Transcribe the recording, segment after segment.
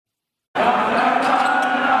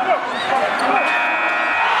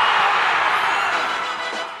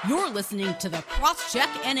listening to the Crosscheck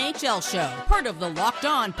NHL Show, part of the Locked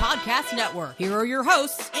On Podcast Network. Here are your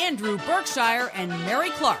hosts, Andrew Berkshire and Mary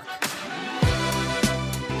Clark.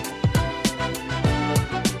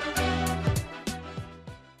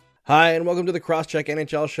 Hi, and welcome to the Crosscheck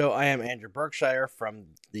NHL Show. I am Andrew Berkshire from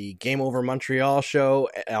the Game Over Montreal show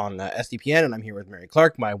on SDPN, and I'm here with Mary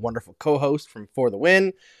Clark, my wonderful co-host from For the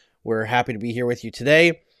Win. We're happy to be here with you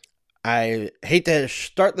today. I hate to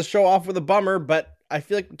start the show off with a bummer, but I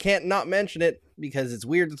feel like we can't not mention it because it's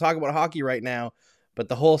weird to talk about hockey right now, but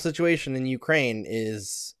the whole situation in Ukraine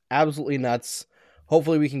is absolutely nuts.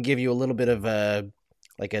 Hopefully we can give you a little bit of a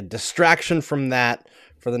distraction from that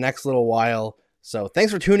for the next little while. So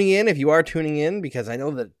thanks for tuning in if you are tuning in, because I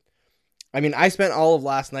know that, I spent all of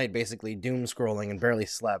last night basically doom scrolling and barely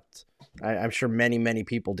slept. I'm sure many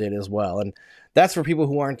people did as well. And that's for people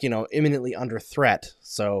who aren't, imminently under threat.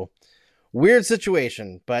 So weird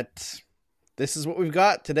situation, but this is what we've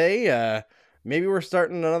got today. Maybe we're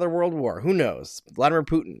starting another world war. Who knows? Vladimir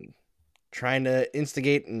Putin trying to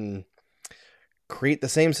instigate and create the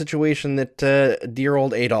same situation that dear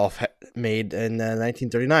old Adolf made in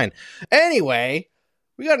 1939. Anyway,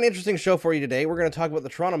 we got an interesting show for you today. We're going to talk about the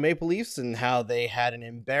Toronto Maple Leafs and how they had an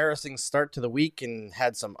embarrassing start to the week and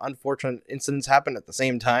had some unfortunate incidents happen at the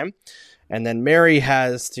same time. And then Mary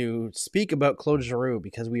has to speak about Claude Giroux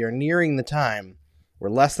because we are nearing the time. We're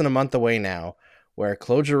less than a month away now where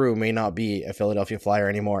Claude Giroux may not be a Philadelphia Flyer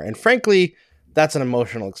anymore. And frankly, that's an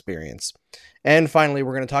emotional experience. And finally,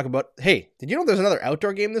 we're going to talk about, hey, did you know there's another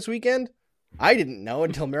outdoor game this weekend? I didn't know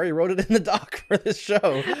until Mary wrote it in the doc for this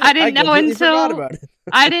show. I didn't know forgot about it.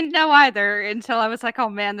 I didn't know either until I was like, oh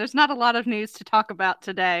man, there's not a lot of news to talk about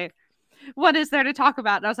today. What is there to talk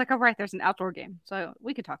about? And I was like, oh right, there's an outdoor game. So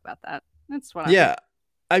we could talk about that. That's what I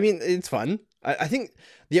think. It's fun. I think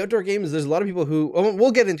the outdoor games, there's a lot of people who,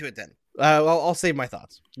 we'll get into it then. I'll save my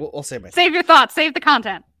thoughts. I'll save my thoughts. Save your thoughts. Save the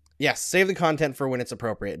content. Yes, save the content for when it's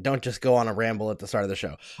appropriate. Don't just go on a ramble at the start of the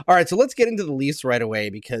show. All right, so let's get into the Leafs right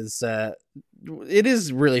away because it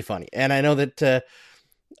is really funny. And I know that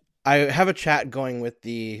I have a chat going with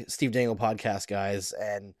the Steve Dangle podcast guys,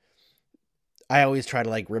 and I always try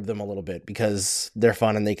to rib them a little bit because they're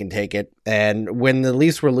fun and they can take it. And when the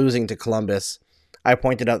Leafs were losing to Columbus, I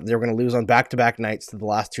pointed out that they were going to lose on back-to-back nights to the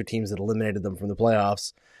last two teams that eliminated them from the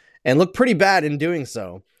playoffs and look pretty bad in doing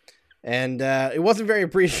so. And it wasn't very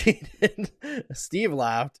appreciated. Steve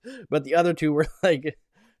laughed, but the other two were like,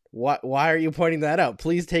 why are you pointing that out?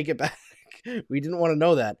 Please take it back. We didn't want to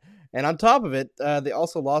know that. And on top of it, they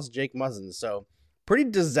also lost Jake Muzzin. So pretty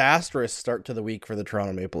disastrous start to the week for the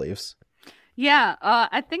Toronto Maple Leafs. Yeah,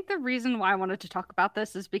 I think the reason why I wanted to talk about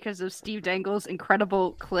this is because of Steve Dangle's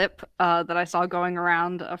incredible clip that I saw going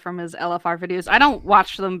around from his LFR videos. I don't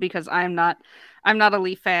watch them because I'm not a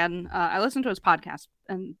Leaf fan. I listen to his podcast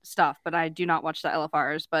and stuff, but I do not watch the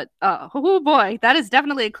LFRs. But oh boy, that is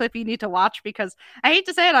definitely a clip you need to watch because I hate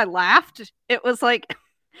to say it, I laughed. It was like,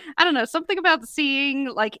 I don't know, something about seeing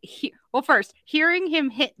first hearing him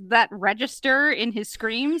hit that register in his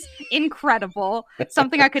screams, incrable.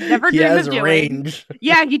 Something I could never dream of doing. Range.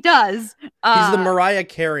 Yeah, he does. He's the Mariah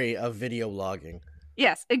Carey of video logging.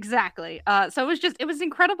 Yes, exactly. So it was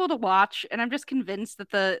incredible to watch, and I'm just convinced that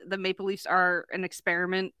the Maple Leafs are an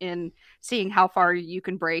experiment in seeing how far you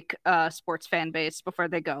can break a sports fan base before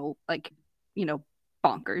they go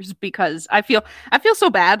bonkers, because I feel so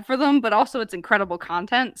bad for them, but also it's incredible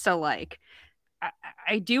content. So I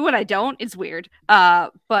do what I don't. It's weird.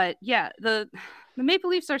 But yeah, the Maple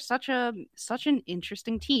Leafs are such an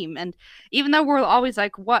interesting team, and even though we're always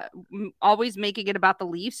always making it about the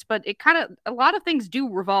Leafs, but it kind of, a lot of things do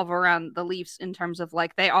revolve around the Leafs in terms of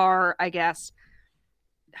they are, I guess,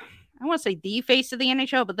 I want to say the face of the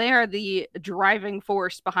NHL, but they are the driving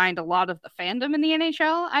force behind a lot of the fandom in the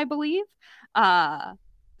NHL, I believe.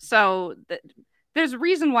 There's a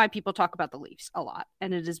reason why people talk about the Leafs a lot,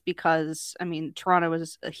 and it is because, Toronto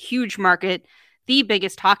is a huge market, the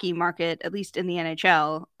biggest hockey market, at least in the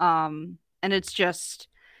NHL. And it's just,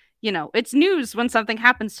 it's news when something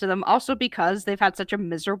happens to them, also because they've had such a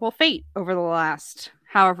miserable fate over the last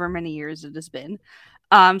however many years it has been.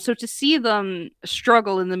 So to see them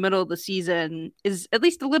struggle in the middle of the season is at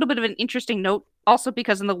least a little bit of an interesting note, also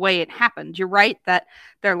because in the way it happened. You're right that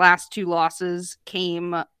their last two losses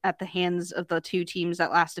came at the hands of the two teams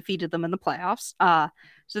that last defeated them in the playoffs.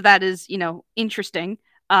 So that is, interesting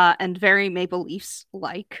and very Maple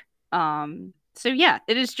Leafs-like. So yeah,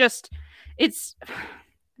 it is just, it's...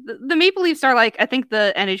 The Maple Leafs are I think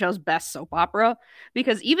the NHL's best soap opera,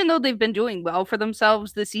 because even though they've been doing well for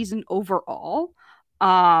themselves this season overall,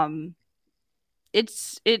 in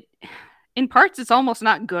parts it's almost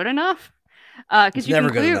not good enough. It's never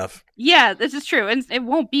good enough. Yeah, this is true. And it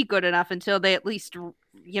won't be good enough until they at least,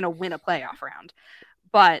 win a playoff round.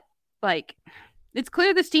 But, like, it's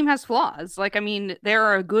clear this team has flaws. Like, I mean,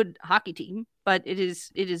 they're a good hockey team, but it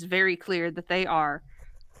is very clear that they are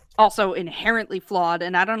also inherently flawed.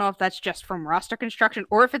 And I don't know if that's just from roster construction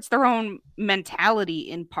or if it's their own mentality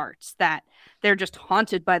in parts, that they're just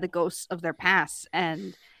haunted by the ghosts of their past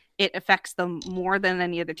and it affects them more than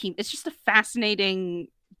any other team. It's just a fascinating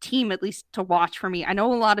team, at least to watch for me. I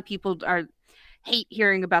know a lot of people hate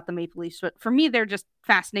hearing about the Maple Leafs, but for me, they're just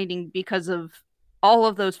fascinating because of all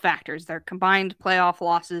of those factors. Their combined playoff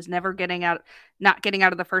losses, not getting out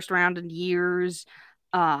of the first round in years,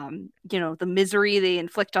 the misery they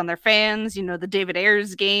inflict on their fans, the David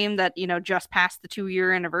Ayers game that, just passed the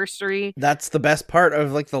 2-year anniversary. That's the best part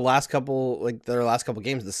of their last couple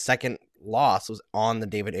games. The second loss was on the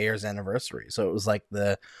David Ayers anniversary. So it was like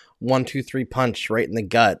the 1-2-3 punch right in the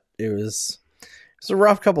gut. It's a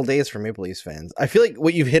rough couple days for Maple Leafs fans. I feel like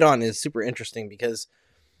what you've hit on is super interesting because,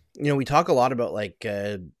 we talk a lot about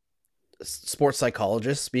sports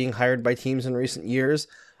psychologists being hired by teams in recent years.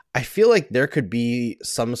 I feel like there could be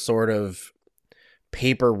some sort of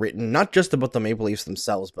paper written, not just about the Maple Leafs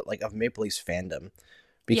themselves, but of Maple Leafs fandom,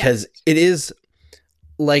 because It is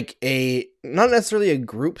not necessarily a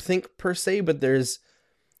group think per se, but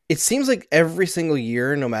it seems like every single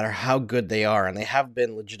year, no matter how good they are, and they have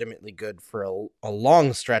been legitimately good for a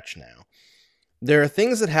long stretch now, there are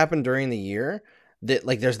things that happen during the year that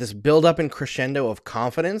there's this build up and crescendo of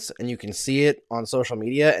confidence, and you can see it on social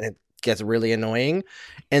media, and it gets really annoying.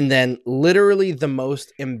 And then literally the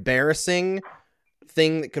most embarrassing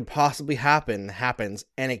thing that could possibly happen happens,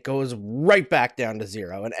 and it goes right back down to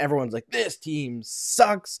zero, and everyone's like, this team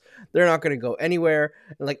sucks, they're not going to go anywhere.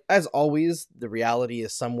 And as always, the reality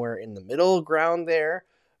is somewhere in the middle ground there,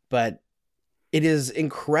 but it is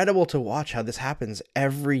incredible to watch how this happens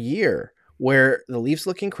every year, where the Leafs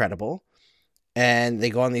look incredible and they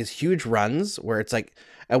go on these huge runs where it's at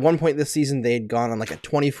one point this season they'd gone on a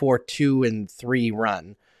 24-2-3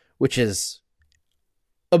 run, which is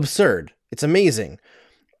absurd. It's amazing.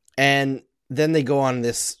 And then they go on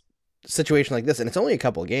this situation like this, and it's only a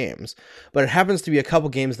couple games, but it happens to be a couple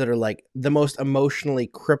games that are the most emotionally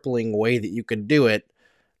crippling way that you could do it,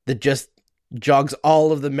 that just jogs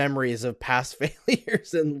all of the memories of past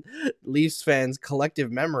failures and Leafs fans' collective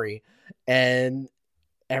memory, and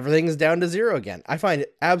everything's down to zero again. I find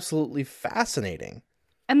it absolutely fascinating.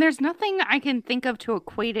 And there's nothing I can think of to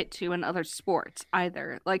equate it to in other sports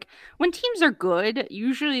either. When teams are good,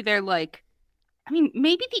 usually they're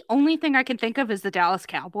maybe the only thing I can think of is the Dallas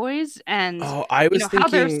Cowboys, and I was thinking how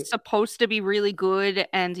they're supposed to be really good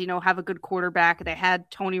and, have a good quarterback. They had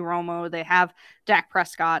Tony Romo, they have Dak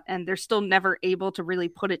Prescott, and they're still never able to really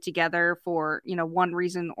put it together for, one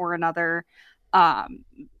reason or another.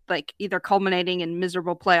 Either culminating in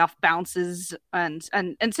miserable playoff bounces, and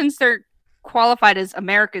since they're qualified as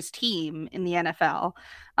America's team in the NFL,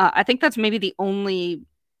 I think that's maybe the only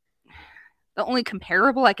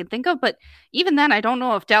comparable I can think of. But even then, I don't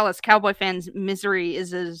know if Dallas Cowboy fans' misery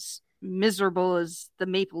is as miserable as the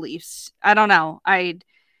Maple Leafs. I don't know.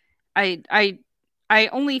 I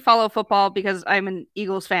only follow football because I'm an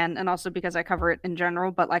Eagles fan and also because I cover it in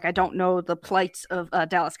general. But I don't know the plights of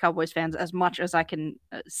Dallas Cowboys fans as much as I can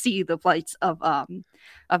see the plights of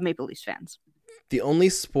Maple Leafs fans. The only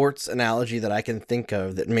sports analogy that I can think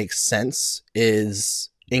of that makes sense is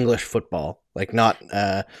English football, not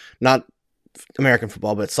American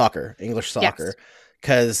football, but soccer, English soccer,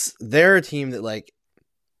 because they're a team that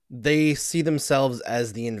they see themselves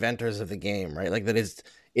as the inventors of the game, right?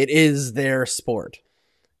 It is their sport,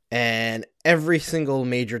 and every single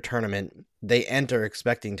major tournament they enter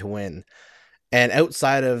expecting to win. And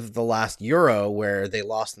outside of the last Euro where they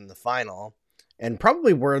lost in the final and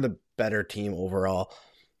probably were the better team overall,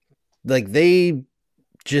 they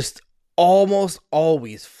just almost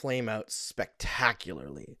always flame out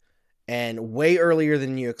spectacularly and way earlier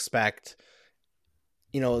than you expect.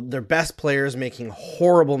 Their best players making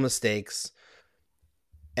horrible mistakes.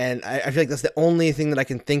 And I feel like that's the only thing that I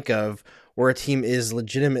can think of where a team is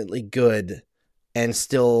legitimately good and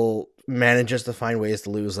still manages to find ways to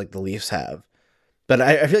lose like the Leafs have. But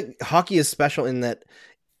I feel like hockey is special in that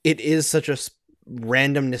it is such a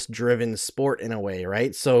randomness-driven sport in a way,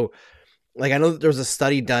 right? So, I know that there was a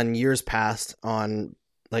study done years past on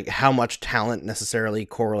how much talent necessarily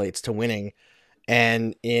correlates to winning.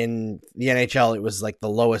 And in the NHL, it was the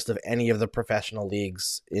lowest of any of the professional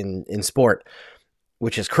leagues in sport,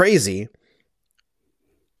 which is crazy.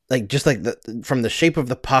 From the shape of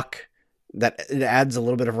the puck, that it adds a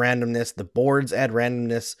little bit of randomness. The boards add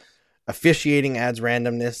randomness. officiating adds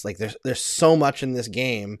randomness. Like there's so much in this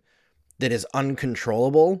game that is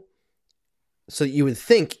uncontrollable. So you would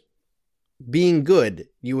think being good,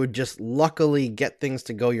 you would just luckily get things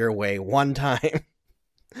to go your way one time.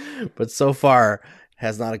 But so far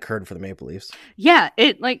has not occurred for the Maple Leafs. Yeah,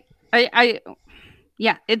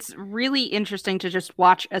 yeah, it's really interesting to just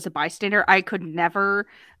watch as a bystander. I could never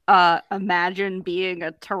imagine being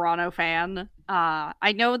a Toronto fan.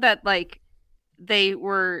 I know that like they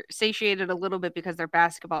were satiated a little bit because their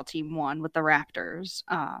basketball team won with the Raptors.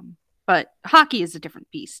 But hockey is a different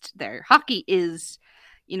beast there. Hockey is,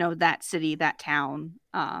 that city, that town.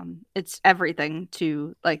 It's everything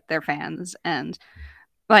to like their fans. And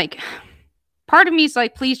like part of me is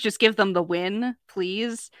like, please just give them the win,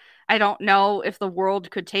 please. I don't know if the world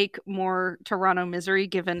could take more Toronto misery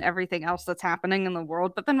given everything else that's happening in the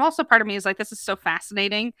world. But then also part of me is like, this is so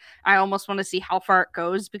fascinating. I almost want to see how far it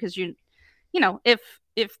goes because if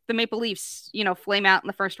the Maple Leafs, flame out in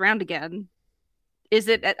the first round again,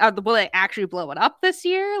 will they actually blow it up this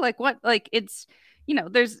year? Like what? Like it's,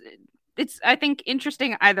 it's I think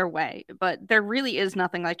interesting either way, but there really is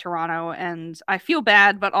nothing like Toronto, and I feel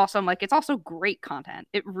bad, but also I'm like it's also great content.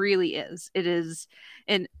 It really is. It is,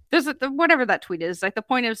 and there's whatever that tweet is. Like the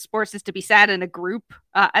point of sports is to be sad in a group.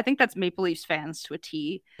 I think that's Maple Leafs fans to a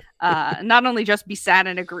T. Not only just be sad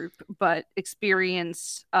in a group, but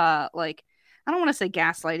experience like I don't want to say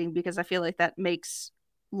gaslighting because I feel like that makes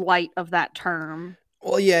light of that term.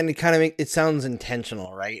 Well, yeah, and it kind of it sounds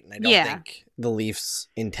intentional, right? And I don't think the Leafs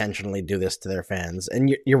intentionally do this to their fans.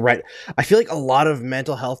 And you're right. I feel like a lot of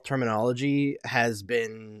mental health terminology has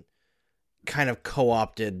been kind of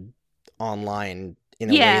co-opted online in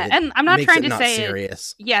a way that and I'm not makes trying it to not say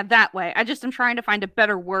serious. That way. I just am trying to find a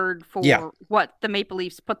better word for what the Maple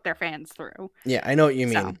Leafs put their fans through. Yeah, I know what you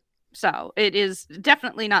mean. So it is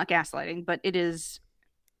definitely not gaslighting, but it is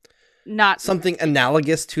not something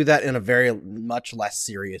analogous to that in a very much less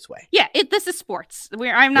serious way. Yeah, this is sports.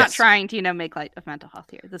 I'm not trying to make light of mental health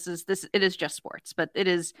here. It is just sports, but it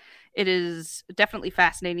is definitely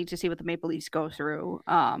fascinating to see what the Maple Leafs go through.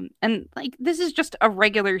 And like this is just a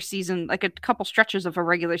regular season, like a couple stretches of the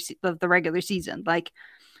regular season. Like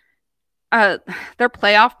their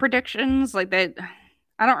playoff predictions, like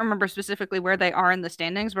I don't remember specifically where they are in the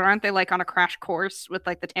standings, but aren't they like on a crash course with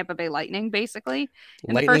like the Tampa Bay Lightning, basically?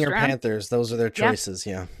 Lightning or Panthers, those are their choices.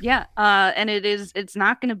 Yeah. And it's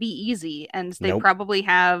not going to be easy. And they probably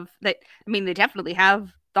have they definitely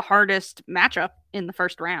have the hardest matchup in the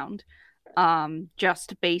first round,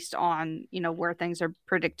 just based on, where things are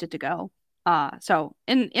predicted to go. So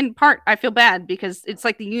in part, I feel bad because it's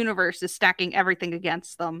like the universe is stacking everything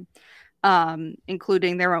against them,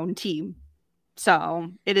 including their own team. So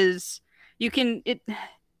it is, being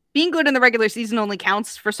good in the regular season only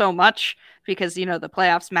counts for so much because, the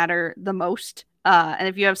playoffs matter the most. And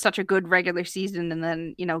if you have such a good regular season and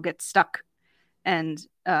then, get stuck and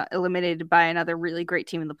eliminated by another really great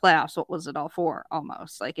team in the playoffs, what was it all for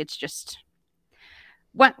almost? Like, it's just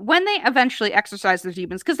when they eventually exercise their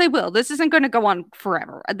demons, because they will, this isn't going to go on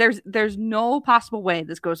forever. There's no possible way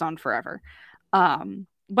this goes on forever.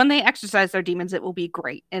 When they exercise their demons, it will be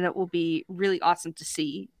great and it will be really awesome to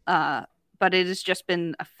see. But it has just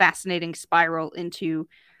been a fascinating spiral into,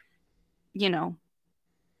 I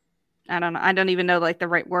don't know. I don't even know like the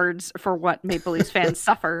right words for what Maple Leafs fans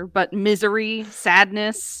suffer, but misery,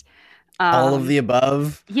 sadness, all of the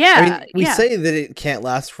above. Yeah. I mean, we say that it can't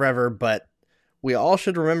last forever, but we all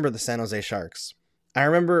should remember the San Jose Sharks. I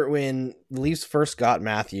remember when the Leafs first got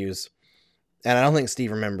Matthews. And I don't think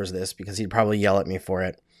Steve remembers this because he'd probably yell at me for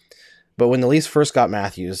it. But when the Leafs first got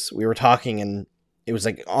Matthews, we were talking and it was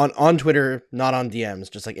like on Twitter, not on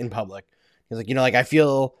DMs, just like in public. He was like, like I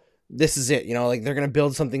feel this is it, like they're going to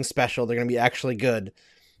build something special. They're going to be actually good.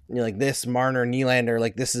 And you're like this, Marner, Nylander,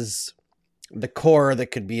 like this is the core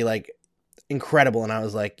that could be like incredible. And I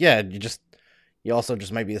was like, yeah, you also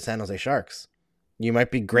just might be the San Jose Sharks. You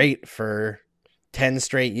might be great for 10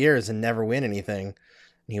 straight years and never win anything. And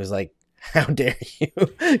he was like, how dare you?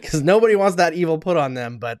 Because nobody wants that evil put on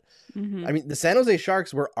them. But I mean, the San Jose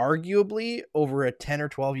Sharks were arguably over a 10 or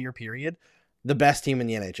 12 year period, the best team in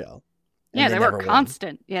the NHL. Yeah, they were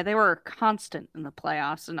constant. Won. Yeah, they were constant in the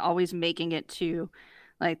playoffs and always making it to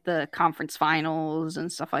like the conference finals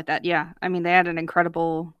and stuff like that. Yeah, I mean, they had an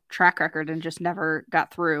incredible track record and just never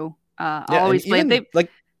got through. Always played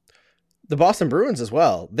like the Boston Bruins as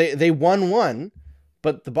well. They won one,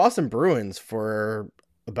 but the Boston Bruins for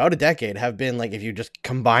about a decade have been like, if you just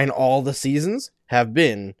combine all the seasons, have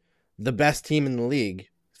been the best team in the league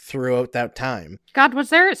throughout that time. God,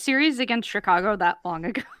 was there a series against Chicago that long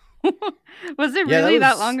ago? Was it really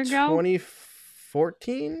that long ago?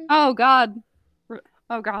 2014. Oh God.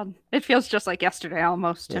 Oh God. It feels just like yesterday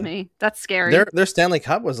almost to me. That's scary. Their Stanley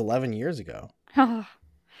Cup was 11 years ago.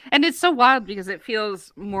 And it's so wild because it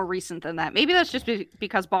feels more recent than that. Maybe that's just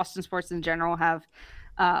because Boston sports in general have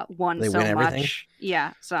won They so win everything. much.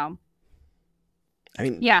 Yeah. So. I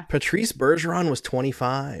mean, yeah. Patrice Bergeron was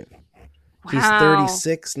 25. Wow. He's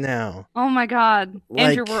 36 now. Oh my God,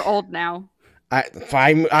 Andrew, we're old now.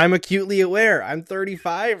 I'm acutely aware. I'm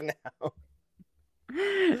 35 now.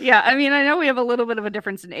 Yeah, I mean, I know we have a little bit of a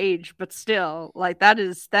difference in age, but still, like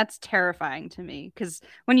that's terrifying to me. Because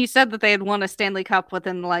when you said that they had won a Stanley Cup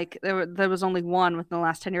within like there was only one within the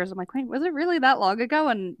last 10 years, I'm like, wait, was it really that long ago?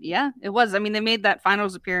 And yeah, it was. I mean, they made that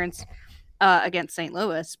finals appearance against St.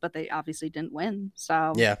 Louis, but they obviously didn't win.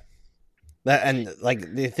 So yeah, that and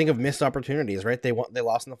like they think of missed opportunities, right? They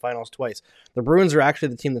lost in the finals twice. The Bruins are actually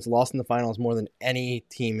the team that's lost in the finals more than any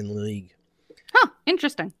team in the league. Huh?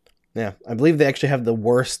 Interesting. Yeah, I believe they actually have the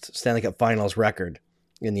worst Stanley Cup Finals record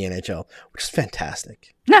in the NHL, which is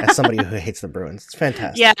fantastic. As somebody who hates the Bruins, it's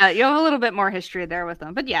fantastic. Yeah, you have a little bit more history there with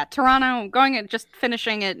them. But yeah, Toronto, just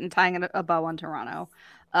finishing it and tying a bow on Toronto.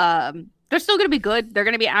 They're still going to be good. They're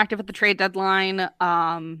going to be active at the trade deadline.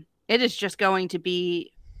 It is just going to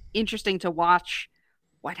be interesting to watch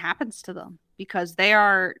what happens to them because they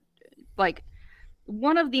are like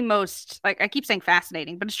one of the most, like, I keep saying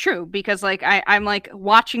fascinating, but it's true because like I'm like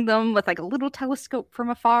watching them with like a little telescope from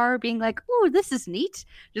afar, being like, oh, this is neat.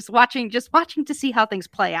 Just watching to see how things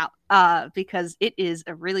play out. Because it is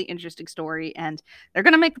a really interesting story and they're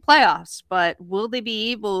gonna make the playoffs, but will they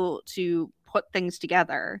be able to put things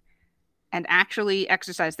together and actually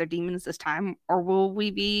exercise their demons this time? Or will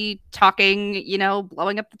we be talking,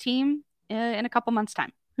 blowing up the team in a couple months'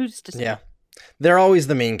 time? Who's to say? Yeah. They're always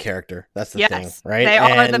the main character. That's the thing, right? They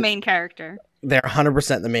are the main character. They're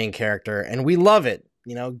 100% the main character, and we love it.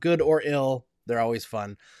 Good or ill, they're always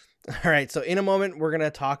fun. All right, so in a moment, we're going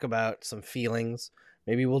to talk about some feelings.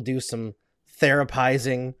 Maybe we'll do some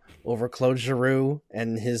therapizing over Claude Giroux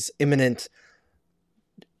and his imminent,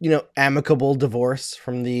 amicable divorce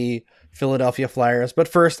from the Philadelphia Flyers. But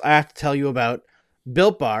first, I have to tell you about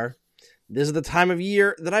Built Bar. This is the time of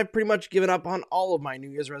year that I've pretty much given up on all of my New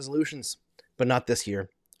Year's resolutions. But not this year.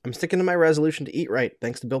 I'm sticking to my resolution to eat right,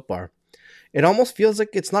 thanks to Built Bar. It almost feels like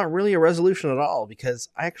it's not really a resolution at all, because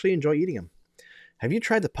I actually enjoy eating them. Have you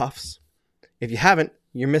tried the Puffs? If you haven't,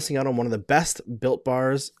 you're missing out on one of the best Built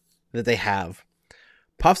Bars that they have.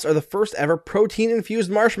 Puffs are the first ever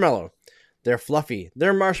protein-infused marshmallow. They're fluffy,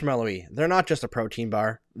 they're marshmallowy, they're not just a protein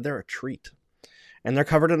bar, they're a treat. And they're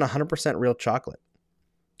covered in 100% real chocolate.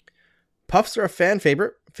 Puffs are a fan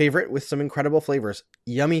favorite with some incredible flavors.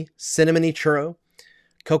 Yummy cinnamony churro,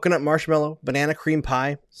 coconut marshmallow, banana cream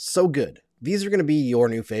pie. So good. These are going to be your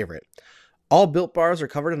new favorite. All Built Bars are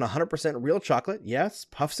covered in 100% real chocolate. Yes,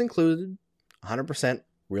 Puffs included. 100%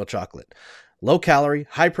 real chocolate. Low calorie,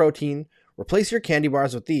 high protein. Replace your candy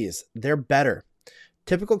bars with these. They're better.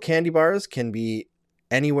 Typical candy bars can be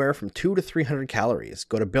anywhere from 200 to 300 calories.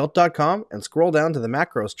 Go to Built.com and scroll down to the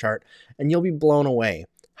macros chart and you'll be blown away.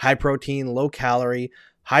 High protein, low calorie,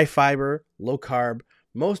 high fiber, low carb.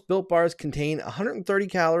 Most Built Bars contain 130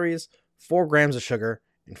 calories, 4 grams of sugar,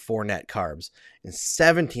 and 4 net carbs, and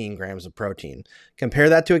 17 grams of protein. Compare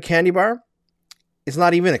that to a candy bar? It's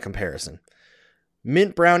not even a comparison.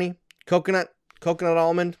 Mint brownie, coconut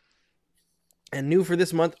almond, and new for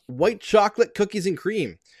this month, white chocolate cookies and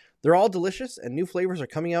cream. They're all delicious, and new flavors are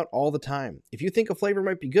coming out all the time. If you think a flavor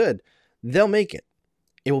might be good, they'll make it.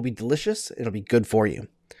 It will be delicious, it'll be good for you.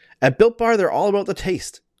 At Built Bar, they're all about the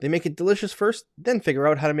taste. They make it delicious first, then figure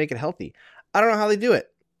out how to make it healthy. I don't know how they do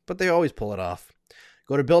it, but they always pull it off.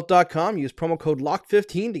 Go to Built.com, use promo code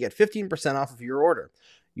LOCKED15 to get 15% off of your order.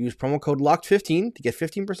 Use promo code LOCKED15 to get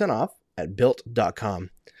 15% off at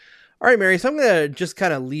Built.com. All right, Mary, so I'm going to just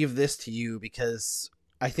kind of leave this to you because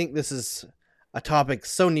I think this is a topic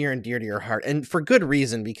so near and dear to your heart, and for good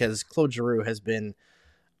reason, because Claude Giroux has been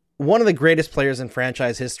one of the greatest players in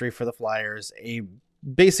franchise history for the Flyers,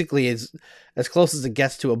 basically as close as it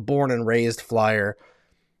gets to a born and raised Flyer.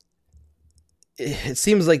 It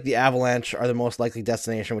seems like the Avalanche are the most likely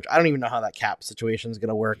destination, which I don't even know how that cap situation is going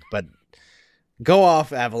to work, but go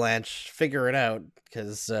off, Avalanche, figure it out,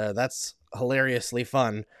 because that's hilariously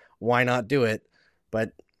fun. Why not do it?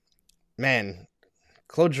 But man,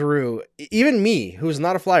 Claude Giroux, even me, who's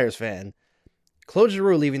not a Flyers fan, Claude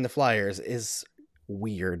Giroux leaving the Flyers is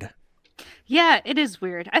weird. Yeah, it is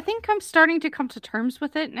weird. I think I'm starting to come to terms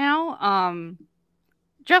with it now.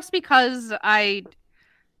 Just because I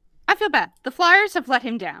feel bad. The Flyers have let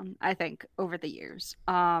him down, I think, over the years.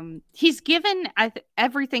 He's given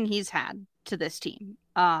everything he's had to this team.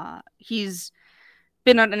 He's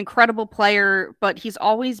been an incredible player, but he's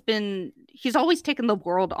always taken the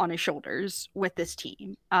world on his shoulders with this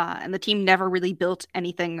team. And the team never really built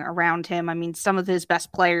anything around him. I mean, some of his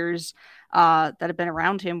best players that have been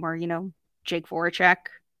around him were, Jake Voracek.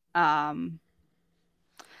 I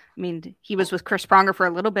mean, he was with Chris Pronger for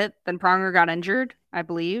a little bit, then Pronger got injured, I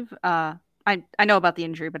believe. I know about the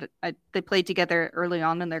injury, but they played together early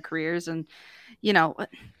on in their careers, and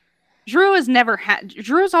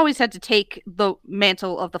Giroux's always had to take the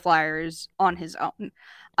mantle of the Flyers on his own.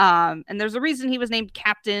 And there's a reason he was named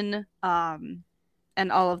captain, and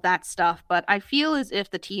all of that stuff. But I feel as if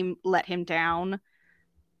the team let him down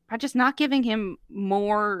by just not giving him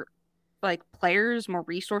more players, more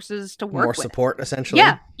resources to work more with. Support, essentially.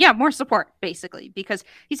 Yeah, more support, basically, because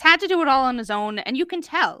he's had to do it all on his own, and you can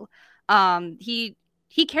tell.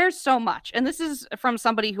 He cares so much. And this is from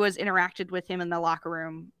somebody who has interacted with him in the locker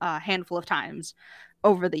room a handful of times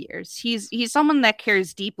over the years. He's someone that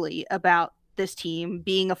cares deeply about this team,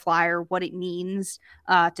 being a Flyer, what it means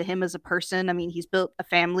to him as a person. I mean, he's built a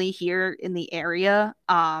family here in the area.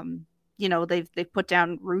 They've put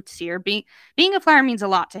down roots here. Being a Flyer means a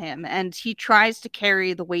lot to him, and he tries to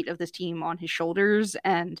carry the weight of this team on his shoulders.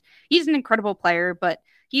 And he's an incredible player, but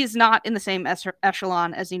he is not in the same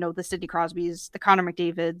echelon as the Sidney Crosbys, the Connor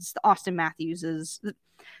McDavids, the Austin Matthewses.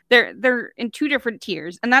 They're in two different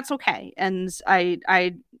tiers, and that's okay. And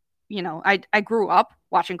I grew up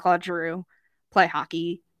watching Claude Giroux play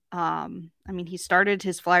hockey. I mean, he started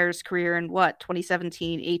his Flyers career in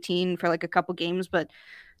 2017-18 for a couple games, but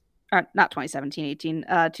not 2017-18,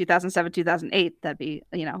 2007-2008. That'd be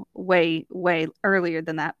way earlier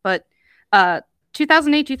than that. But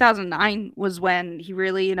 2008-2009 was when he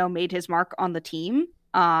really made his mark on the team.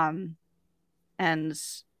 And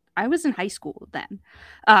I was in high school then.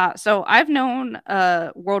 So I've known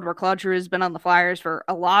a world where Claude Giroux has been on the Flyers for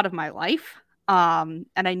a lot of my life. And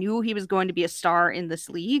I knew he was going to be a star in this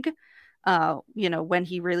league, when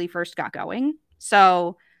he really first got going.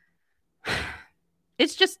 So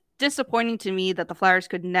it's just disappointing to me that the Flyers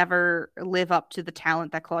could never live up to the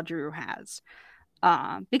talent that Claude Giroux has.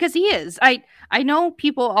 Because he is. I know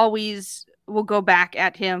people always will go back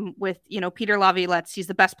at him with, Peter Laviolette's "he's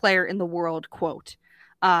the best player in the world" quote.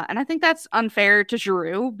 And I think that's unfair to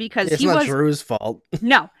Giroux because it's not Giroux's fault.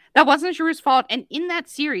 No, that wasn't Giroux's fault. And in that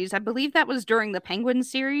series, I believe that was during the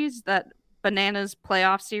Penguins series, that Bananas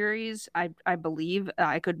playoff series. I believe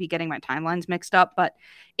I could be getting my timelines mixed up, but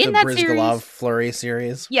in that series, Fleury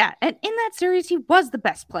series, yeah, and in that series, he was the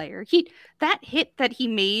best player. That hit that he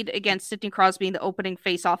made against Sidney Crosby in the opening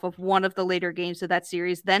faceoff of one of the later games of that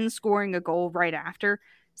series, then scoring a goal right after,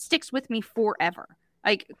 sticks with me forever.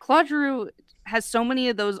 Claude Giroux has so many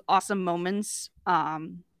of those awesome moments,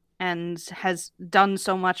 and has done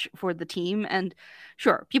so much for the team. And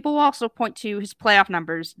sure, people will also point to his playoff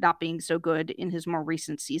numbers not being so good in his more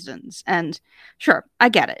recent seasons. And sure, I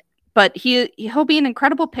get it. But he'll be an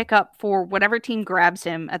incredible pickup for whatever team grabs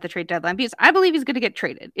him at the trade deadline, because I believe he's going to get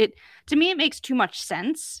traded. To me, it makes too much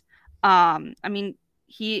sense. I mean,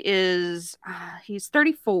 he's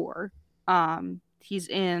 34. He's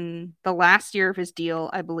in the last year of his deal,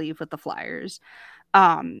 I believe, with the Flyers.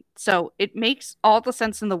 So it makes all the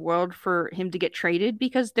sense in the world for him to get traded,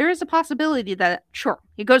 because there is a possibility that, sure,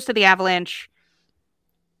 he goes to the Avalanche,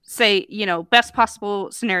 say, best possible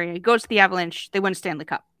scenario, he goes to the Avalanche, they win Stanley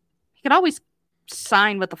Cup. He could always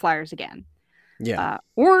sign with the Flyers again. Yeah.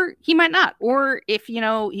 Or he might not. Or if,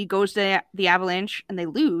 he goes to the Avalanche and they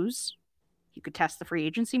lose, he could test the free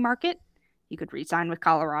agency market. He could re-sign with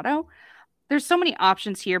Colorado. There's so many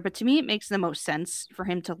options here, but to me, it makes the most sense for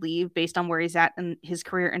him to leave based on where he's at in his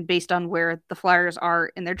career and based on where the Flyers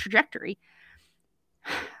are in their trajectory.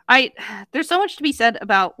 There's so much to be said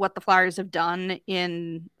about what the Flyers have done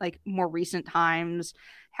in more recent times,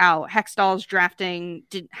 how Hextall's drafting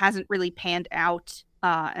hasn't really panned out,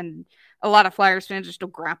 and a lot of Flyers fans are still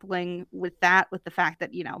grappling with that, with the fact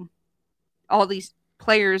that all these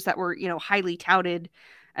players that were highly touted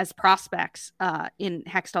as prospects in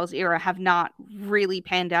Hextall's era have not really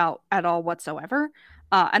panned out at all whatsoever.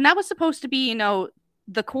 And that was supposed to be,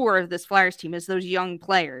 the core of this Flyers team, is those young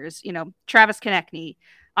players, Travis Konechny,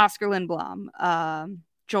 Oscar Lindblom,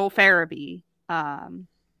 Joel Farabee.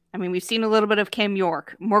 I mean, we've seen a little bit of Cam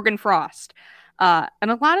York, Morgan Frost. And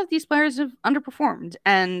a lot of these players have underperformed.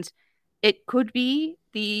 And it could be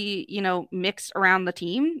the, mix around the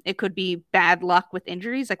team. It could be bad luck with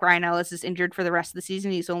injuries. Ryan Ellis is injured for the rest of the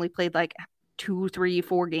season. He's only played 2, 3,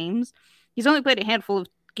 4 games. He's only played a handful of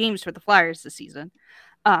games for the Flyers this season.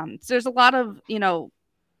 So there's a lot of,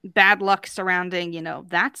 bad luck surrounding,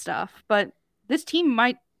 that stuff. But this team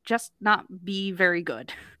might just not be very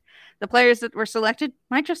good. the players that were selected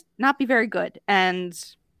might just not be very good. And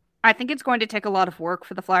I think it's going to take a lot of work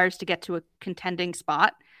for the Flyers to get to a contending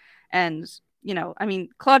spot. And,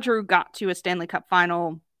 Claude Giroux got to a Stanley Cup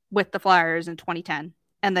final with the Flyers in 2010,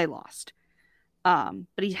 and they lost. But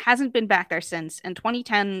he hasn't been back there since. And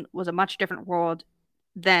 2010 was a much different world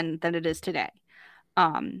then than it is today.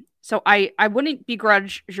 So I wouldn't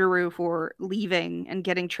begrudge Giroux for leaving and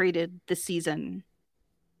getting traded this season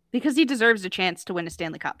because he deserves a chance to win a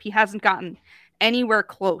Stanley Cup. He hasn't gotten anywhere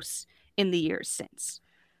close in the years since.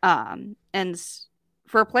 And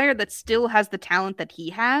for a player that still has the talent that he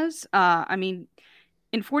has, in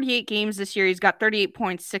 48 games this year, he's got 38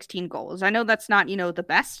 points, 16 goals. I know that's not, the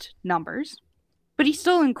best numbers, but he's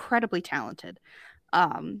still incredibly talented.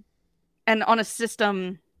 And on a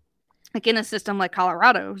system, in a system like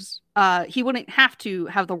Colorado's, he wouldn't have to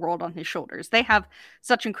have the world on his shoulders. They have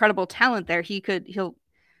such incredible talent there. He'll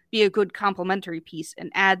be a good complementary piece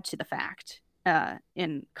and add to the fact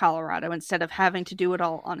in Colorado instead of having to do it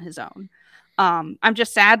all on his own. I'm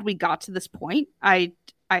just sad we got to this point. I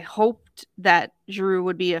hoped that Giroux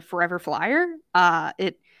would be a forever Flyer.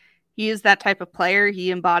 He is that type of player.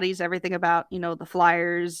 He embodies everything about, the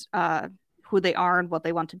Flyers, who they are and what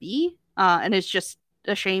they want to be. And it's just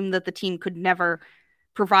a shame that the team could never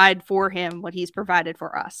provide for him what he's provided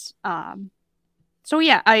for us. So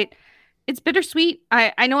yeah, it's bittersweet.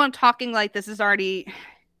 I know I'm talking like this is already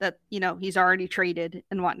that, he's already traded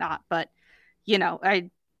and whatnot, but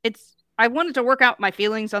I wanted to work out my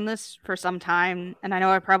feelings on this for some time. And I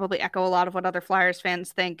know I probably echo a lot of what other Flyers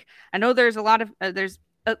fans think. I know there's a lot of, there's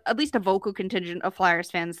at least a vocal contingent of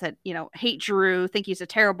Flyers fans that, hate Giroux, think he's a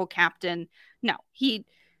terrible captain. No,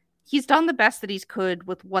 he's done the best that he's could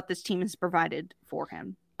with what this team has provided for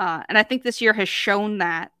him. And I think this year has shown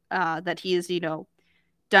that he has,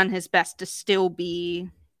 done his best to still be,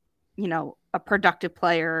 a productive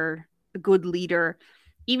player, a good leader,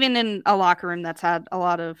 even in a locker room that's had a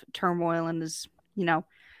lot of turmoil and is,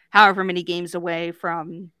 however many games away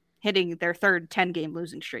from hitting their third 10-game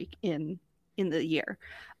losing streak in the year,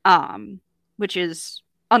 which is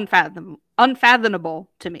unfathomable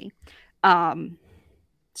to me.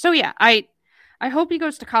 So yeah, I hope he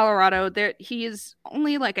goes to Colorado. He is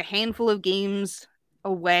only like a handful of games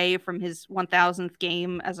away from his 1000th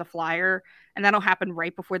game as a Flyer, and that'll happen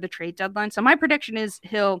right before the trade deadline. So my prediction is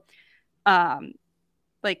he'll, the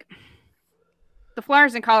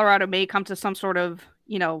Flyers in Colorado may come to some sort of,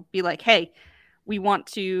 be like, hey, we want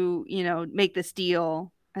to, make this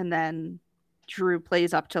deal, and then Giroux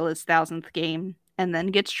plays up till his 1000th game and then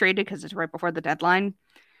gets traded because it's right before the deadline.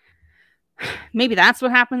 Maybe that's what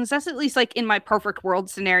happens. That's at least like in my perfect world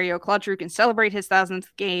scenario. Claude Giroux can celebrate his 1000th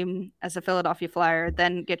game as a Philadelphia Flyer,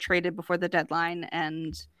 then get traded before the deadline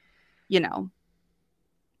and,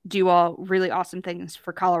 do all really awesome things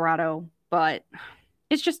for Colorado. But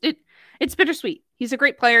it's just, it's bittersweet. He's a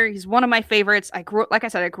great player. He's one of my favorites. I grew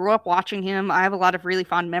up watching him. I have a lot of really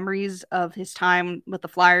fond memories of his time with the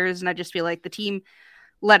Flyers, and I just feel like the team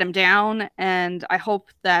let him down. And I hope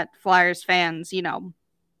that Flyers fans,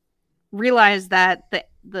 realize that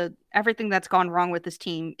the everything that's gone wrong with this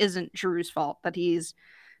team isn't Giroux's fault, that he's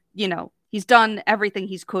done everything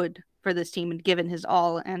he's could for this team and given his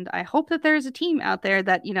all. And I hope that there's a team out there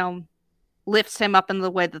that, lifts him up in the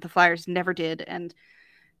way that the Flyers never did and,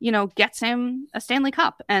 gets him a Stanley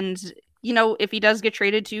Cup. And, if he does get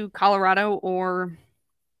traded to Colorado or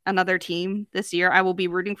another team this year, I will be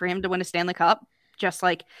rooting for him to win a Stanley Cup, just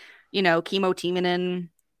like, Kimmo Timonen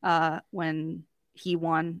when he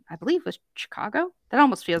won, I believe, with Chicago. That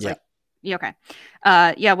almost feels like, okay.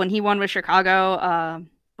 When he won with Chicago,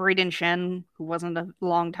 Braden Shen, who wasn't a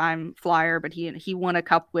long-time Flyer, but he won a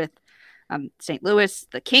cup with St. Louis,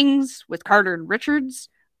 the Kings, with Carter and Richards.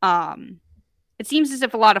 It seems as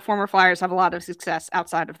if a lot of former Flyers have a lot of success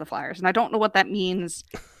outside of the Flyers, and I don't know what that means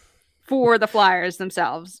for the Flyers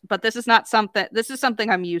themselves, but this is something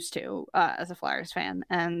I'm used to as a Flyers fan,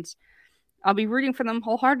 and I'll be rooting for them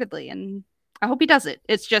wholeheartedly, and I hope he does it.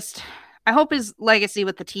 It's just, I hope his legacy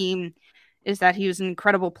with the team is that he was an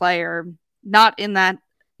incredible player, not in that,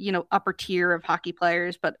 upper tier of hockey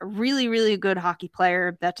players, but a really, really good hockey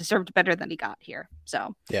player that deserved better than he got here.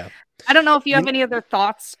 So yeah, I don't know if you have any other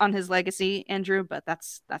thoughts on his legacy, Andrew, but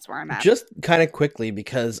that's where I'm at. Just kind of quickly,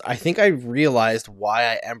 because I think I realized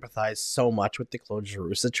why I empathize so much with the Claude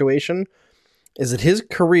Giroux situation is that his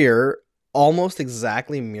career almost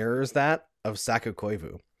exactly mirrors that of Saku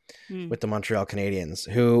Koivu with the Montreal Canadiens,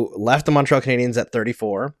 who left the Montreal Canadiens at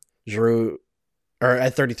 34.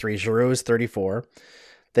 At 33. Giroux is 34.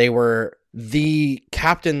 They were the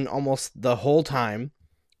captain almost the whole time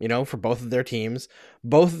for both of their teams.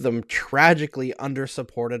 Both of them tragically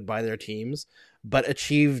under-supported by their teams, but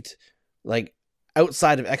achieved like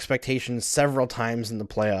outside of expectations several times in the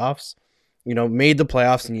playoffs. Made the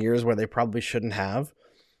playoffs in years where they probably shouldn't have,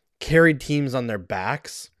 carried teams on their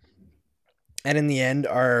backs, and in the end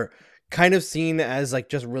are kind of seen as like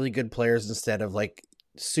just really good players instead of like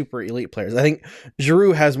super elite players. I think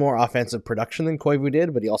Giroux has more offensive production than Koivu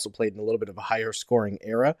did, but he also played in a little bit of a higher scoring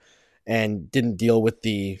era and didn't deal with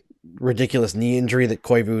the ridiculous knee injury that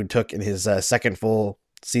Koivu took in his second full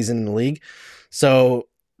season in the league. So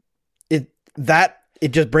it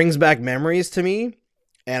just brings back memories to me.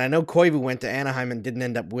 And I know Koivu went to Anaheim and didn't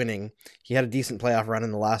end up winning. He had a decent playoff run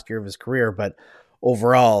in the last year of his career, but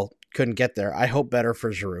overall couldn't get there. I hope better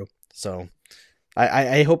for Giroux. So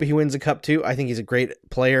I hope he wins a cup too. I think he's a great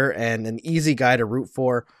player and an easy guy to root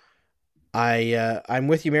for. I'm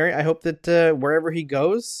with you, Mary. I hope that wherever he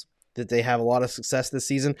goes, that they have a lot of success this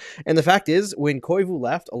season. And the fact is, when Koivu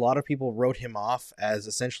left, a lot of people wrote him off as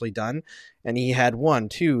essentially done. And he had 1,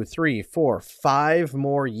 2, 3, 4, 5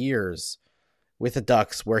 more years with the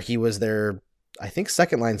Ducks where he was their, I think,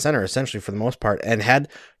 second line center essentially for the most part, and had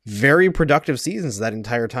very productive seasons that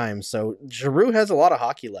entire time. So Giroux has a lot of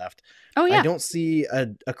hockey left. Oh yeah. I don't see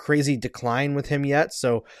a crazy decline with him yet.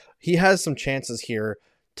 So he has some chances here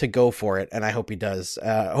to go for it. And I hope he does.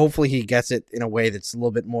 Hopefully he gets it in a way that's a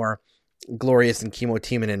little bit more glorious than Kimmo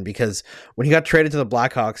Timonen, because when he got traded to the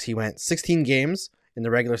Blackhawks, he went 16 games in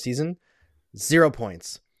the regular season, 0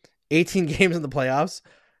 points, 18 games in the playoffs,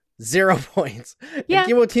 0 points. Yeah. And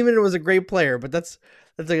Kimmo Timonen was a great player, but that's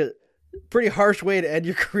a pretty harsh way to end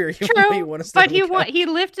your career. True, but he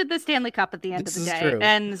lifted the Stanley Cup at the end of the day. True.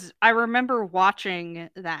 And I remember watching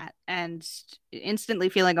that and instantly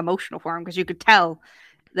feeling emotional for him, because you could tell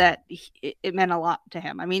that it meant a lot to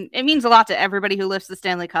him. I mean, it means a lot to everybody who lifts the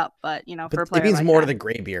Stanley Cup, but for a player, it means like more that, to the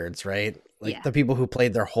graybeards, right? Like the people who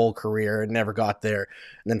played their whole career and never got there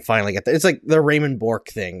and then finally get there. It's like the Raymond Bourque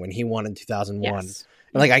thing when he won in 2001. Yes.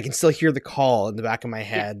 And like I can still hear the call in the back of my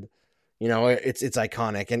head. It's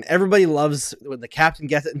iconic, and everybody loves when the captain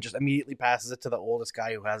gets it and just immediately passes it to the oldest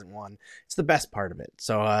guy who hasn't won. It's the best part of it.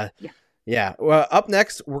 So yeah. Well, up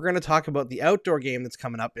next we're going to talk about the outdoor game that's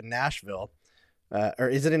coming up in Nashville. Or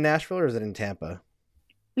is it in Nashville or is it in Tampa?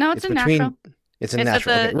 No, it's in Nashville. It's in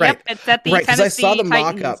Nashville. Okay, right. Yep, it's at the right, because I saw the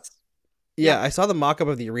Titans. mock-up. Yeah, I saw the mock-up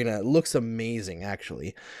of the arena. It looks amazing,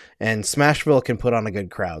 actually. And Smashville can put on a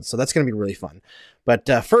good crowd, so that's going to be really fun. But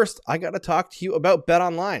first, I got to talk to you about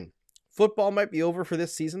BetOnline. Football might be over for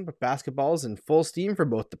this season, but basketball is in full steam for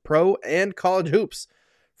both the pro and college hoops.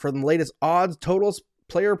 For the latest odds, totals,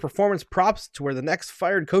 player performance props to where the next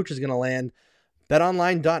fired coach is going to land,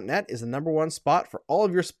 BetOnline.net is the #1 spot for all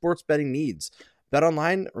of your sports betting needs.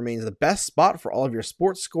 BetOnline remains the best spot for all of your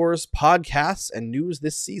sports scores, podcasts, and news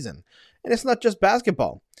this season. And it's not just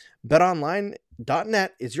basketball.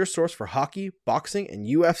 BetOnline.net is your source for hockey, boxing, and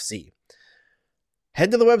UFC.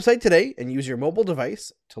 Head to the website today and use your mobile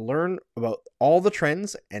device to learn about all the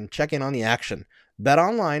trends and check in on the action.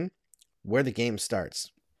 BetOnline, where the game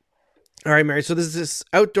starts. All right, Mary, so this is this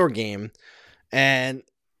outdoor game, and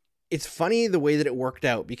it's funny the way that it worked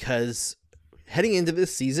out, because heading into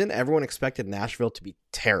this season, everyone expected Nashville to be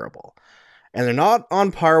terrible. And they're not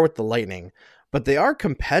on par with the Lightning, but they are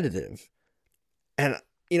competitive. And,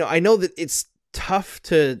 I know that it's tough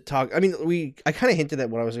to talk. I mean, I kind of hinted at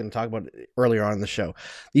what I was going to talk about earlier on in the show.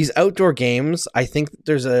 These outdoor games, I think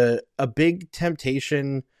there's a big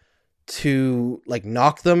temptation to like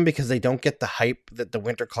knock them because they don't get the hype that the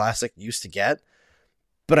Winter Classic used to get.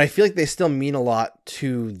 But I feel like they still mean a lot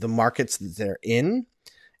to the markets that they're in,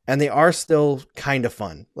 and they are still kind of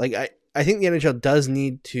fun. Like I think the NHL does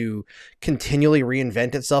need to continually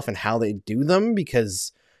reinvent itself in how they do them,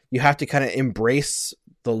 because you have to kind of embrace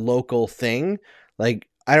the local thing. Like,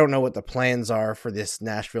 I don't know what the plans are for this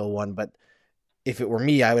Nashville one, but if it were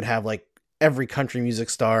me, I would have like every country music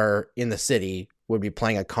star in the city would be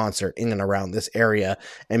playing a concert in and around this area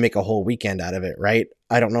and make a whole weekend out of it, right?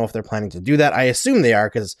 I don't know if they're planning to do that. I assume they are,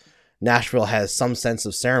 because Nashville has some sense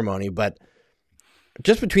of ceremony, but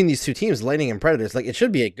just between these two teams, Lightning and Predators, like, it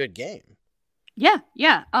should be a good game. Yeah.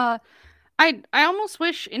 I almost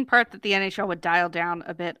wish in part that the NHL would dial down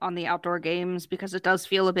a bit on the outdoor games, because it does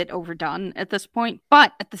feel a bit overdone at this point.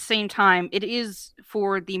 But at the same time, it is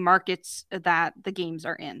for the markets that the games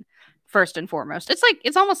are in, first and foremost.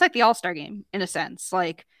 It's almost like the All-Star game in a sense.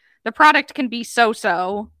 Like, the product can be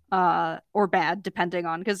so-so or bad, depending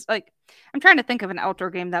on, because like I'm trying to think of an outdoor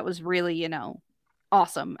game that was really,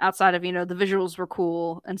 awesome outside of, the visuals were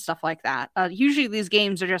cool and stuff like that. Usually these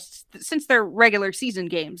games are just, since they're regular season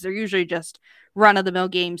games, they're usually just run of the mill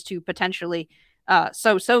games to potentially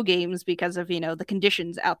so games because of, the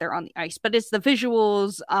conditions out there on the ice, but it's the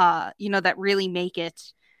visuals, that really make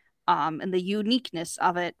it, and the uniqueness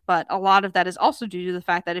of it. But a lot of that is also due to the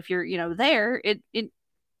fact that if you're, there, it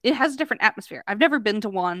has a different atmosphere. I've never been to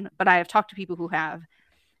one, but I have talked to people who have.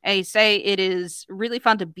 I say it is really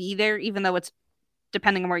fun to be there, even though it's,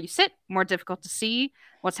 depending on where you sit, more difficult to see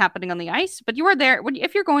what's happening on the ice. But you are there.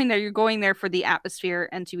 If you're going there for the atmosphere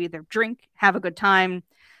and to either drink, have a good time,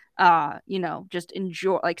 just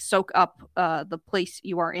enjoy, like soak up the place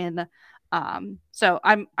you are in. So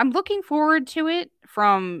I'm looking forward to it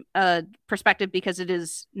from a perspective because it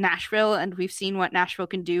is Nashville, and we've seen what Nashville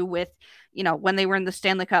can do with, when they were in the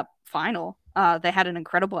Stanley Cup final. They had an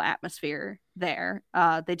incredible atmosphere there.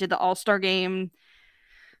 They did the All-Star game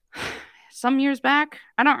some years back.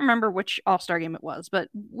 I don't remember which All-Star game it was, but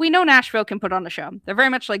we know Nashville can put on a show. They're very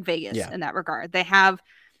much like Vegas in that regard. They have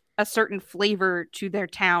a certain flavor to their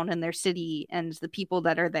town and their city and the people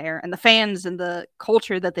that are there and the fans and the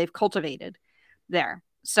culture that they've cultivated there.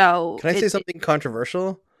 So can I say something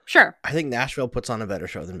controversial? Sure. I think Nashville puts on a better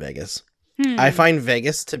show than Vegas. I find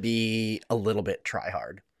Vegas to be a little bit try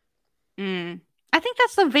hard. I think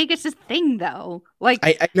that's the Vegas's thing, though. Like,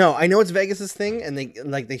 I know it's Vegas's thing, and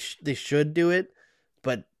they should do it,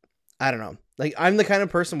 but I don't know. Like, I'm the kind of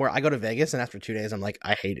person where I go to Vegas, and after 2 days, I'm like,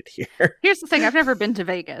 I hate it here. Here's the thing: I've never been to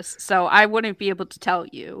Vegas, so I wouldn't be able to tell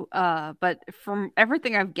you. But from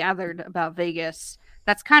everything I've gathered about Vegas,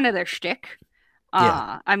 that's kind of their shtick.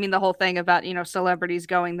 I mean, the whole thing about, celebrities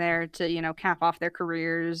going there to, cap off their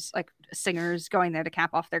careers, like singers going there to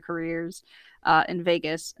cap off their careers in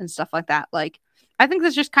Vegas and stuff like that. Like, I think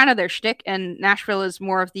that's just kind of their shtick, and Nashville is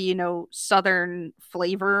more of the, Southern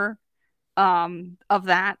flavor of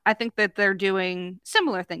that. I think that they're doing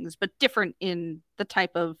similar things, but different in the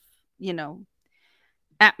type of,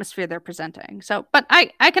 atmosphere they're presenting. So, but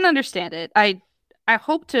I can understand it. I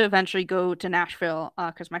hope to eventually go to Nashville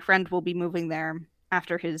because my friend will be moving there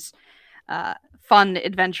after his fun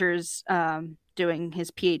adventures doing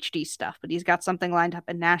his PhD stuff. But he's got something lined up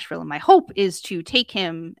in Nashville, and my hope is to take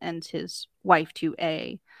him and his wife to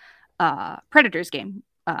a Predators game.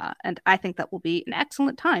 And I think that will be an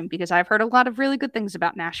excellent time because I've heard a lot of really good things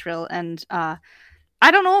about Nashville. And I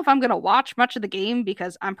don't know if I'm going to watch much of the game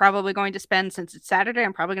because I'm probably going to spend, since it's Saturday,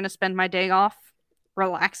 I'm probably going to spend my day off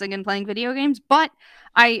relaxing and playing video games. But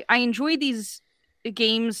I enjoy these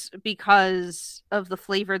games because of the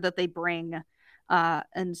flavor that they bring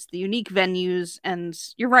and the unique venues. And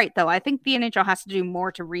you're right, though. I think the NHL has to do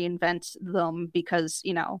more to reinvent them because,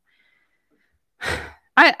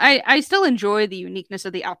 I still enjoy the uniqueness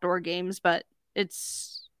of the outdoor games, but I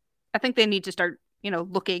think they need to start,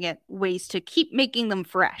 looking at ways to keep making them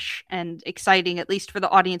fresh and exciting, at least for the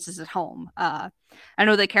audiences at home. I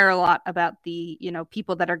know they care a lot about the,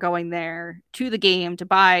 people that are going there to the game to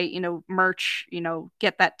buy, merch,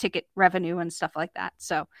 get that ticket revenue and stuff like that.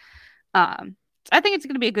 So I think it's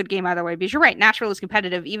going to be a good game either way, because you're right. Nashville is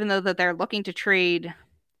competitive, even though that they're looking to trade.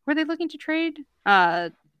 Were they looking to trade?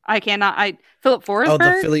 Philip Forsberg? Oh,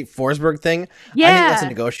 the Philip Forsberg thing? Yeah. I think that's a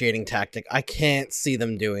negotiating tactic. I can't see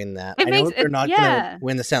them doing that. I know they're not going to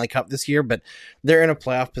win the Stanley Cup this year, but they're in a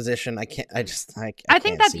playoff position. I think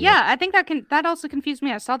that also confused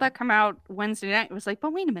me. I saw that come out Wednesday night. It was like,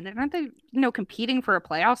 but wait a minute, aren't they, competing for a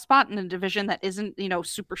playoff spot in a division that isn't,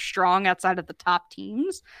 super strong outside of the top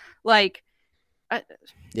teams? Like,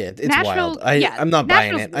 it's Nashville, wild. I'm not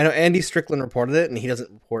buying it. I know Andy Strickland reported it, and he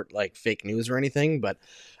doesn't report like fake news or anything, but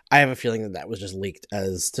I have a feeling that was just leaked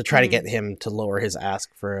as to try to get him to lower his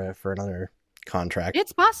ask for another contract.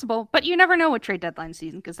 It's possible, but you never know with trade deadline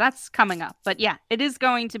season because that's coming up. But yeah, it is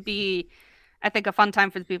going to be, I think, a fun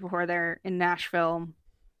time for the people who are there in Nashville.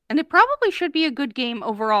 And it probably should be a good game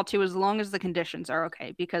overall, too, as long as the conditions are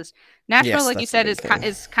okay. Because Nashville, like you said, is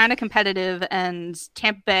kind of competitive, and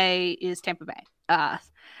Tampa Bay is Tampa Bay.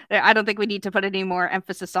 I don't think we need to put any more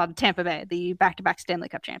emphasis on Tampa Bay, the back-to-back Stanley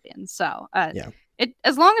Cup champions. So,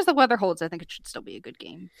 as long as the weather holds, I think it should still be a good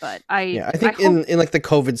game. But I think in like the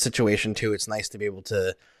COVID situation, too, it's nice to be able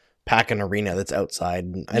to pack an arena that's outside.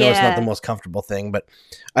 I know it's not the most comfortable thing, but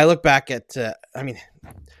I look back at,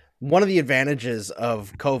 one of the advantages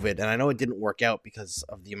of COVID, and I know it didn't work out because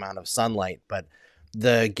of the amount of sunlight, but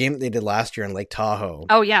the game that they did last year in Lake Tahoe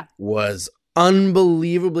was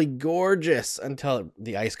unbelievably gorgeous until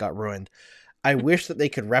the ice got ruined. I wish that they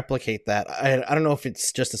could replicate that. I don't know if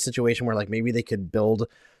it's just a situation where like maybe they could build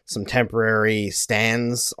some temporary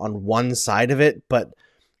stands on one side of it, but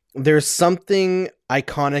there's something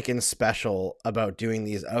iconic and special about doing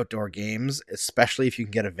these outdoor games, especially if you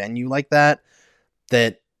can get a venue like that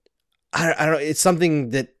I don't know. It's something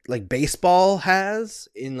that like baseball has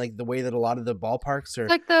in like the way that a lot of the ballparks are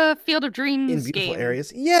It's like the Field of in Dreams beautiful game.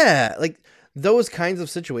 areas. Yeah, like those kinds of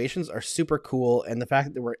situations are super cool, and the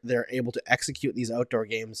fact that they're able to execute these outdoor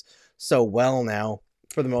games so well now,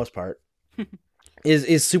 for the most part,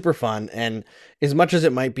 is super fun. And as much as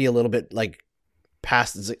it might be a little bit like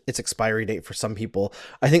past its expiry date for some people,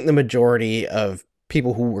 I think the majority of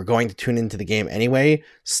people who were going to tune into the game anyway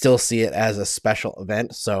still see it as a special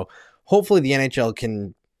event. So hopefully the NHL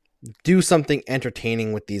can do something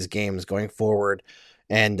entertaining with these games going forward,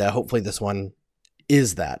 and hopefully this one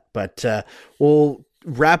is that. But we'll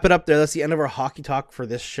wrap it up there. That's the end of our hockey talk for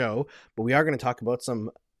this show, but we are going to talk about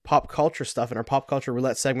some pop culture stuff in our pop culture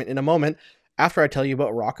roulette segment in a moment, after I tell you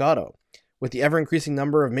about Rock Auto. With the ever-increasing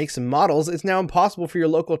number of makes and models, it's now impossible for your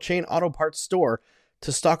local chain auto parts store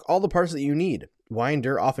to stock all the parts that you need. Why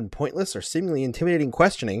endure often pointless or seemingly intimidating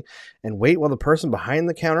questioning and wait while the person behind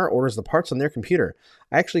the counter orders the parts on their computer?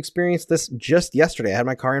 I actually experienced this just yesterday. I had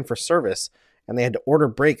my car in for service, and they had to order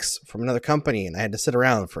brakes from another company, and I had to sit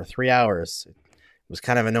around for 3 hours. It was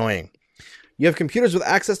kind of annoying. You have computers with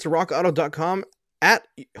access to rockauto.com at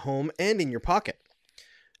home and in your pocket.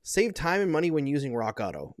 Save time and money when using Rock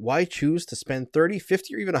Auto. Why choose to spend 30,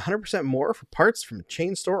 50, or even 100% more for parts from a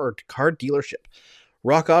chain store or car dealership?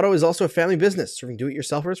 Rock Auto is also a family business serving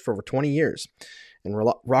do-it-yourselfers for over 20 years. And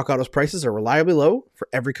Rock Auto's prices are reliably low for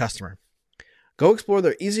every customer. Go explore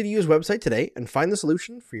their easy-to-use website today and find the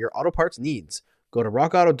solution for your auto parts needs. Go to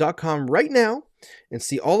rockauto.com right now and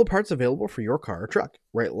see all the parts available for your car or truck.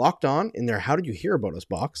 Write Locked On in their How Did You Hear About Us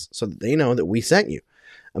box so that they know that we sent you.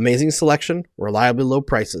 Amazing selection, reliably low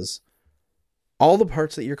prices, all the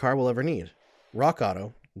parts that your car will ever need.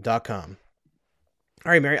 rockauto.com.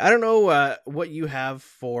 All right, Mary, I don't know what you have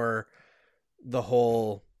for the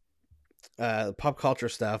whole pop culture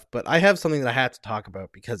stuff, but I have something that I had to talk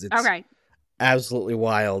about because it's absolutely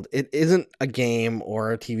wild. It isn't a game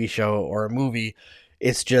or a TV show or a movie.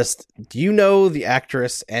 It's just, do you know the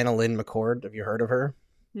actress Anna Lynn McCord? Have you heard of her?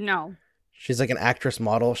 No. She's like an actress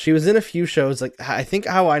model. She was in a few shows. Like, I think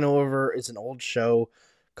How I Know of Her is an old show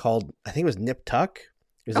called, I think it was Nip Tuck.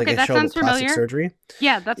 It was like a show about plastic surgery.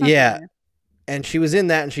 Yeah, that sounds familiar. And she was in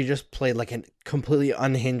that, and she just played like a completely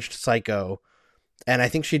unhinged psycho. And I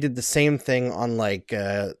think she did the same thing on like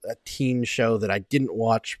a teen show that I didn't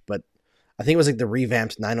watch, but I think it was like the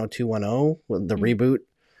revamped 90210, the reboot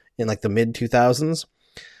in like the mid 2000s.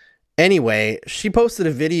 Anyway, she posted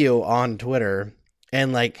a video on Twitter,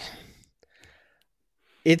 and like,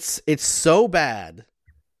 it's so bad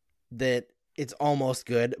that it's almost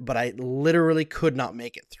good, but I literally could not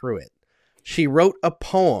make it through it. She wrote a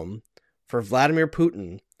poem for Vladimir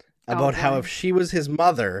Putin about how if she was his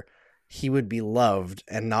mother, he would be loved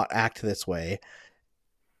and not act this way.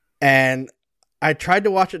 And I tried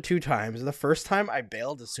to watch it 2 times. The first time I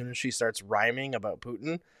bailed as soon as she starts rhyming about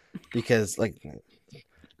Putin because, like,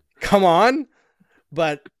 come on.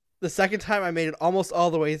 But the second time I made it almost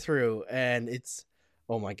all the way through, and it's,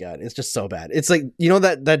 oh my God, it's just so bad. It's like, you know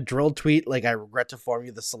that drill tweet, like, I regret to inform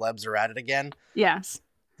you the celebs are at it again? Yes.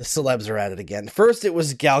 The celebs are at it again. First, it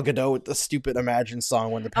was Gal Gadot with the stupid Imagine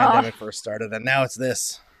song when the pandemic first started, and now it's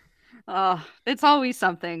this. It's always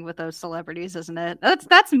something with those celebrities, isn't it?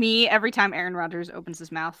 That's me every time Aaron Rodgers opens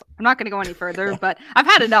his mouth. I'm not going to go any further, but I've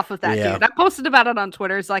had enough with that dude. I posted about it on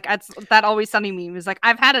Twitter. It's like, that Always Sunny meme is like,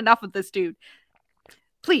 I've had enough with this dude.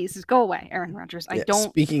 Please, just go away, Aaron Rodgers.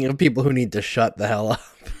 Speaking of people who need to shut the hell up.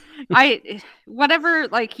 Whatever,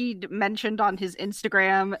 like, he mentioned on his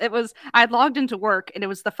Instagram, I logged into work and it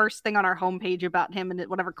was the first thing on our homepage about him and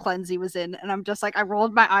whatever cleanse he was in. And I'm just like, I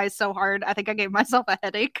rolled my eyes so hard. I think I gave myself a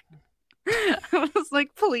headache. I was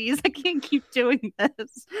like, please, I can't keep doing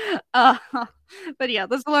this. But yeah,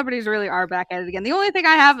 the celebrities really are back at it again. The only thing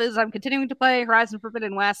I have is I'm continuing to play Horizon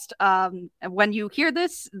Forbidden West. When you hear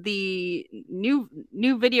this, the new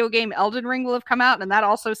video game Elden Ring will have come out, and that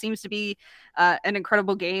also seems to be an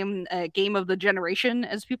incredible game, game of the generation,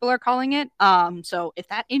 as people are calling it. So if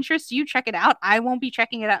that interests you, check it out. I won't be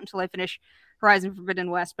checking it out until I finish Horizon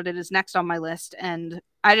Forbidden West, but it is next on my list, and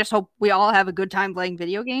I just hope we all have a good time playing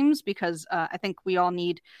video games because I think we all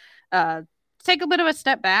need to take a bit of a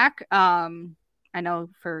step back. I know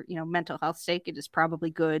for mental health sake, it is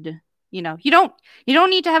probably good. You don't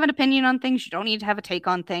need to have an opinion on things. You don't need to have a take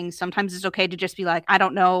on things. Sometimes it's okay to just be like, I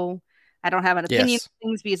don't know. I don't have an opinion on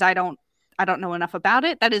things because I don't know enough about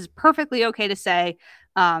it. That is perfectly okay to say.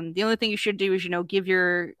 The only thing you should do is, give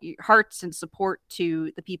your hearts and support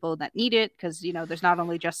to the people that need it. Cause there's not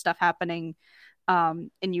only just stuff happening,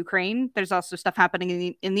 in Ukraine, there's also stuff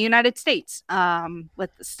happening in the United States, with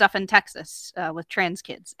stuff in Texas, with trans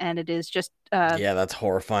kids. And it is just, yeah, that's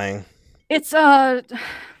horrifying. It's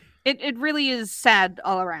it really is sad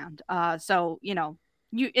all around. So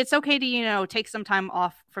it's okay to take some time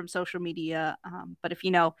off from social media. But if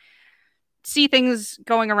see things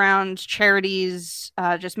going around charities,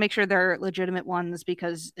 just make sure they're legitimate ones,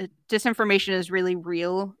 because disinformation is really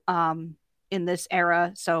real in this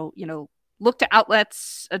era. So look to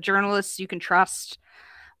outlets, journalists you can trust.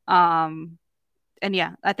 And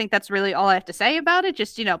yeah, I think that's really all I have to say about it.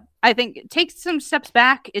 Just, I think take some steps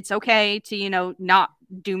back. It's okay to, not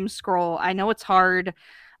doom scroll. I know it's hard,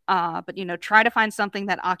 but, try to find something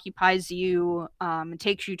that occupies you and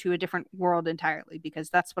takes you to a different world entirely,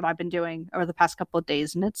 because that's what I've been doing over the past couple of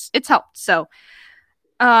days, and it's helped. So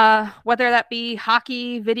whether that be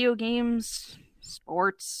hockey, video games,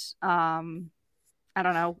 sports, I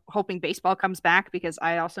don't know, hoping baseball comes back, because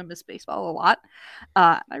I also miss baseball a lot.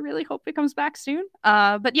 I really hope it comes back soon.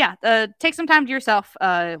 But yeah, take some time to yourself.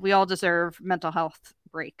 We all deserve mental health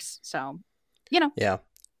breaks. So, Yeah.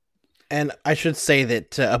 And I should say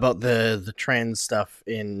that about the trans stuff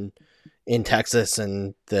in Texas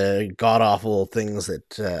and the god-awful things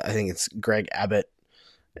that I think it's Greg Abbott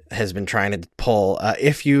has been trying to pull.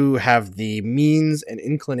 If you have the means and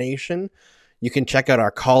inclination, you can check out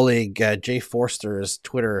our colleague Jay Forster's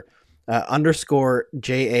Twitter,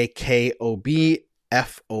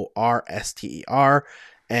 _JAKOBFORSTER.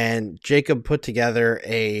 And Jacob put together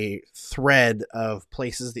a thread of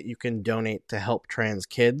places that you can donate to help trans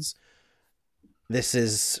kids. This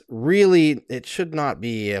is really, it should not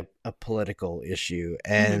be a political issue.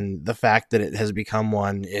 And the fact that it has become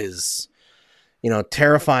one is,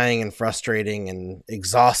 terrifying and frustrating and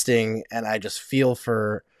exhausting. And I just feel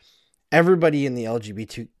for everybody in the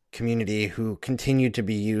LGBT community who continue to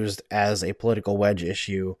be used as a political wedge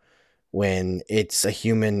issue when it's a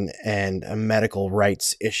human and a medical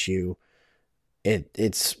rights issue.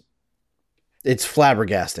 It's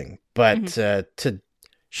flabbergasting. But to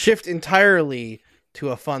shift entirely to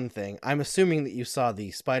a fun thing, I'm assuming that you saw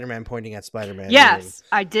the Spider-Man pointing at Spider-Man. Yes,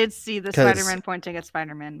 meme, I did see the Spider-Man pointing at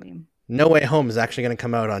Spider-Man meme. No Way Home is actually going to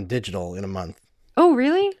come out on digital in a month. Oh,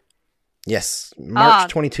 really? Yes,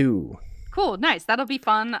 March 22. Cool, nice. That'll be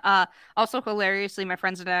fun. Also, hilariously, my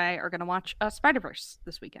friends and I are going to watch Spider-Verse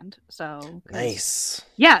this weekend. So nice.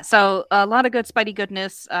 Yeah, so a lot of good Spidey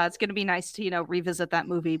goodness. It's going to be nice to revisit that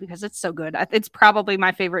movie, because it's so good. It's probably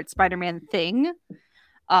my favorite Spider-Man thing.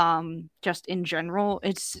 Just in general,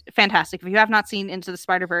 it's fantastic. If you have not seen Into the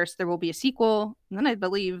Spider-Verse, there will be a sequel, and then I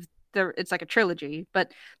believe it's like a trilogy,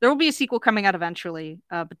 but there will be a sequel coming out eventually.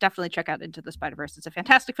 But definitely check out Into the Spider-Verse. It's a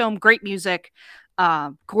fantastic film, great music,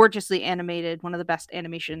 gorgeously animated, one of the best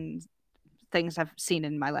animation things I've seen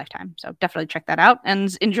in my lifetime. So definitely check that out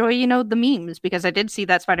and enjoy, the memes, because I did see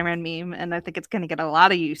that Spider-Man meme, and I think it's going to get a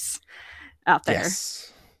lot of use out there.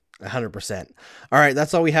 Yes, 100%. All right,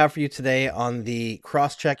 that's all we have for you today on the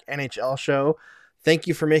Crosscheck NHL show. Thank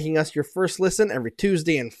you for making us your first listen every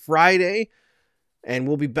Tuesday and Friday. And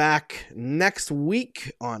we'll be back next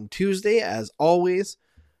week on Tuesday, as always.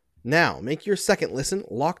 Now, make your second listen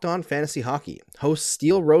Locked On Fantasy Hockey. Hosts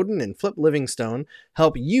Steele Roden and Flip Livingstone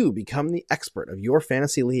help you become the expert of your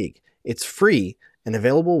fantasy league. It's free and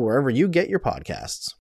available wherever you get your podcasts.